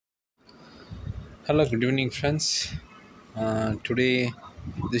Hello, good evening, friends. Today,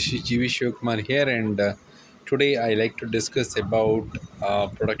 this is GV Shivakumar here, and today I like to discuss about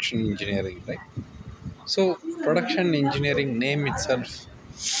production engineering. Right. So, production engineering name itself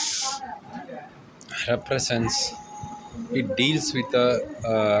represents it deals with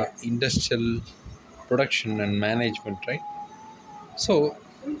the industrial production and management. Right. So,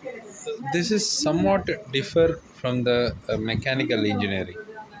 this is somewhat differ from the mechanical engineering.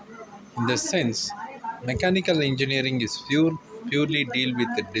 In the sense, mechanical engineering is purely deal with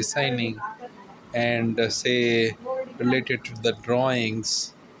the designing and say related to the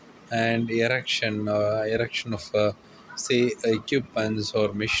drawings and erection of say equipments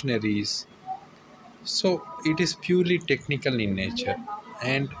or machineries. So it is purely technical in nature,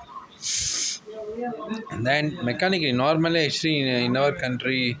 and then mechanically normally actually in our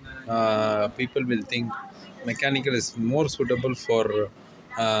country people will think mechanical is more suitable for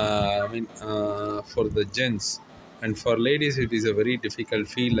for the gents, and for ladies it is a very difficult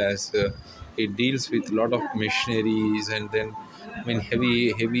field as it deals with a lot of machineries, and then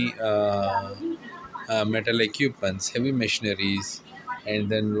heavy metal equipments, heavy machineries, and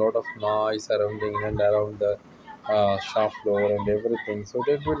then a lot of noise surrounding and around the shop floor and everything. So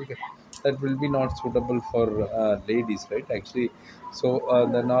that will be not suitable for ladies, right? Actually, so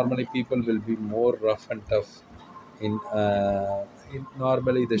the normally people will be more rough and tough in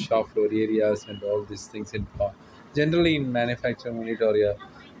normally the shop floor areas and all these things generally in manufacturing unit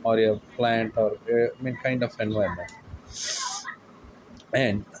or a plant or kind of environment.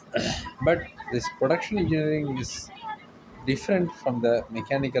 And but this production engineering is different from the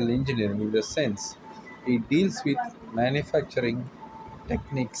mechanical engineering in the sense it deals with manufacturing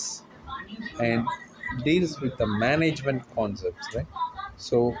techniques and deals with the management concepts, right?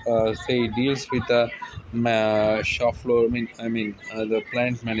 So say it deals with the shop floor, the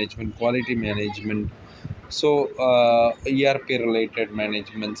plant management, quality management, so ERP related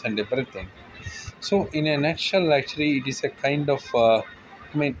managements and everything. So, in a nutshell, actually, it is a kind of, I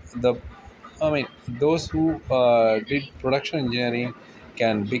mean, the, I mean, those who did production engineering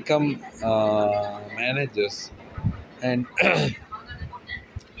can become managers and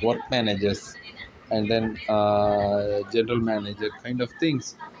work managers, and then general manager kind of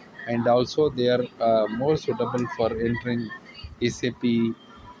things, and also they are more suitable for entering SAP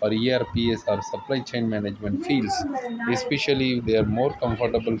or ERPs or supply chain management fields, especially they are more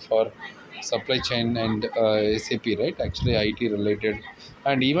comfortable for supply chain and SAP, right? Actually, IT related,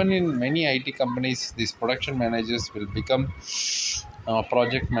 and even in many IT companies, these production managers will become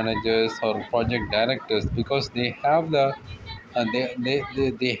project managers or project directors because they have the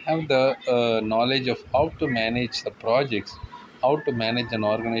knowledge of how to manage the projects, how to manage an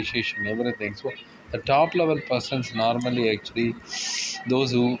organization, everything. So the top level persons normally actually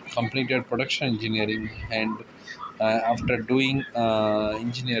those who completed production engineering, and after doing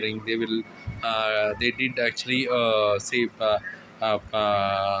engineering they did actually say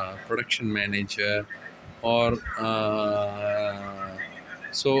production manager or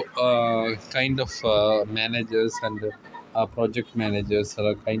kind of managers and project managers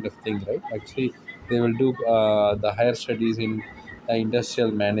are a kind of thing, right? Actually, they will do the higher studies in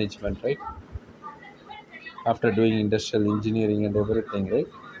industrial management, right? After doing industrial engineering and everything, right?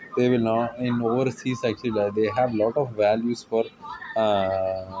 They will now in overseas actually they have lot of values for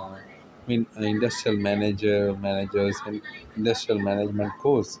industrial managers and industrial management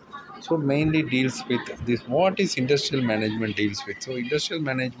course. So mainly deals with this. What is industrial management deals with? So industrial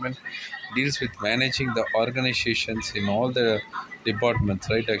management deals with managing the organizations in all the departments,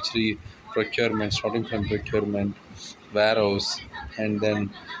 right? Actually, procurement, starting from procurement, warehouse, and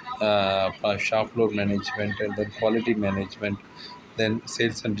then shop floor management, and then quality management, then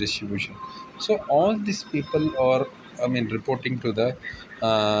sales and distribution. So all these people are, reporting to the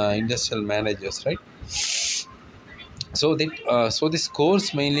industrial managers, right? So this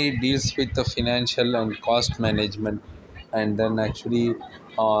course mainly deals with the financial and cost management, and then actually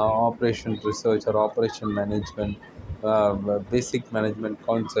operation research or operation management, basic management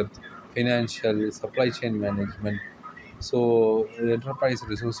concepts, financial supply chain management. So enterprise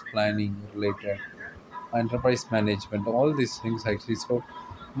resource planning related, enterprise management, all these things actually. So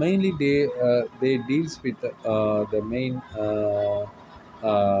mainly they deals with the main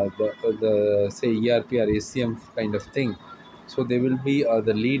the say ERP or ACM kind of thing. So they will be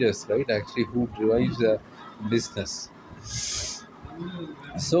the leaders, right? Actually, who drives the business.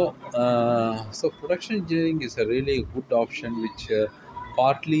 So production engineering is a really good option, which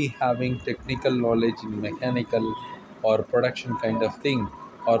partly having technical knowledge in mechanical or production kind of thing,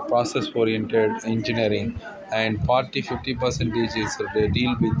 or process oriented engineering, and 40 50 percentage is they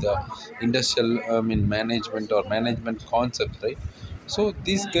deal with the industrial management or management concepts, right? So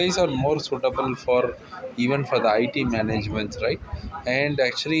these guys are more suitable for even for the IT management, right? And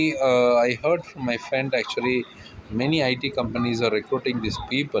actually I heard from my friend, actually many IT companies are recruiting these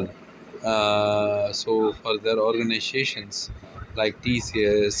people, so for their organizations like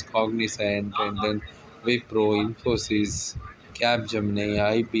TCS, Cognizant, and then Wipro, Infosys, Capgemini,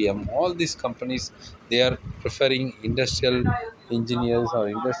 IBM, all these companies, they are preferring industrial engineers or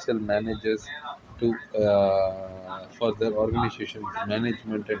industrial managers to for their organization's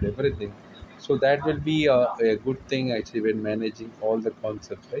management and everything. So that will be a good thing actually when managing all the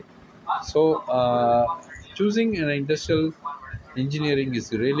concepts, right? So choosing an industrial engineering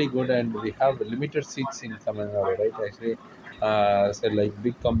is really good, and we have limited seats in Tamil Nadu, right? Actually, so like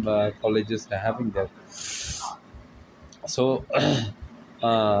big colleges are having that. So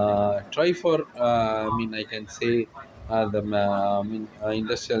try for I can say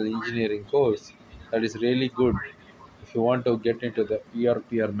industrial engineering course, that is really good if you want to get into the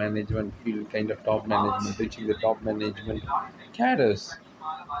ERP or management field, kind of top management, reaching the top management cadres.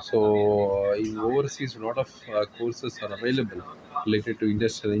 So in overseas, a lot of courses are available related to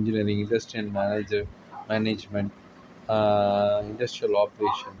industrial engineering, industrial manager management, industrial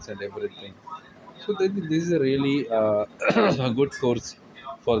operations, and everything. So this is a really a good course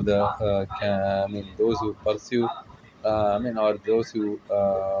for the those who pursue, or those who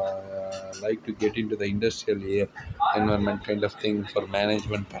like to get into the industrial environment kind of thing for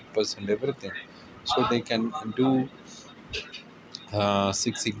management purpose and everything. So they can do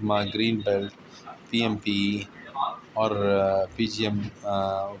Six Sigma, Green Belt, PMP, or PGM.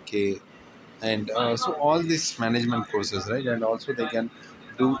 Okay, and so all these management courses, right? And also they can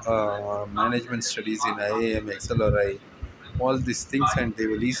do management studies in IAM, XLRI, all these things, and they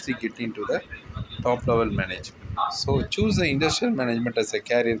will easily get into the top level management. So choose the industrial management as a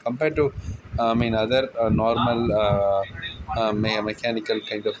career compared to other normal mechanical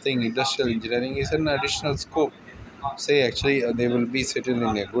kind of thing. Industrial engineering is an additional scope. Say actually they will be settled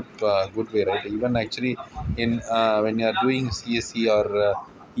in a good way, right? Even actually in when you are doing CSE or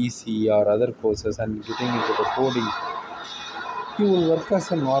EC or other courses and getting into the coding, you will work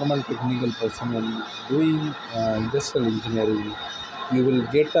as a normal technical person. When doing industrial engineering, you will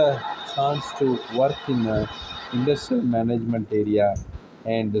get a chance to work in a industrial management area,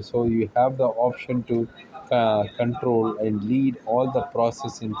 and so you have the option to control and lead all the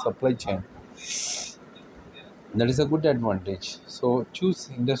process in supply chain. That is a good advantage. So choose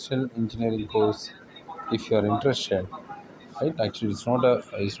industrial engineering course if you are interested, right? Actually it's not a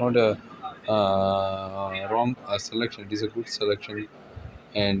wrong selection. It is a good selection,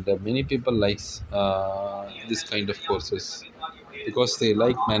 and many people likes this kind of courses because they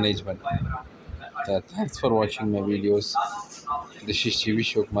like management. Thanks for watching my videos. This is Shivi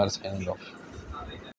Shokmar signing off.